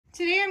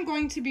Today I'm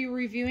going to be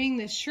reviewing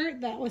this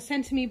shirt that was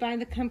sent to me by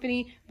the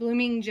company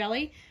Blooming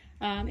Jelly.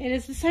 It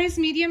is the size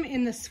medium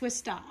in the Swiss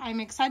dot.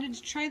 I'm excited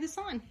to try this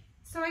on.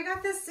 So I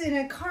got this in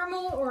a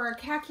caramel or a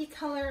khaki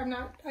color.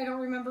 I don't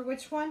remember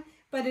which one,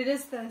 but it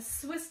is the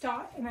Swiss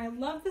dot, and I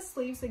love the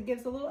sleeves. It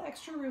gives a little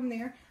extra room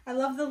there. I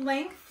love the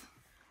length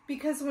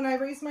because when I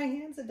raise my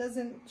hands, it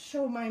doesn't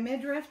show my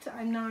midriff.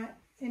 I'm not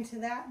into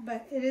that,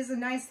 but it is a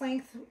nice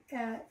length.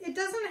 It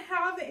doesn't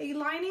have a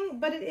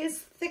lining, but it is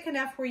thick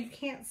enough where you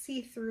can't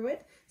see through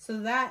it. So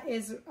that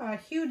is a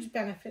huge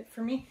benefit for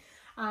me.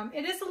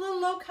 It is a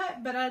little low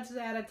cut, but I'll just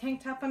add a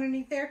tank top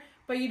underneath there,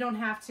 but you don't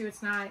have to.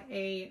 It's not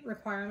a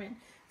requirement.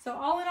 So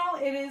all in all,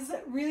 it is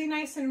really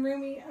nice and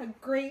roomy. A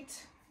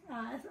great,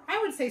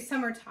 I would say,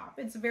 summer top.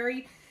 It's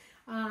very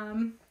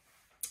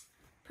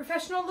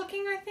professional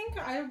looking, I think.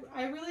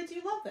 I really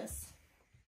do love this.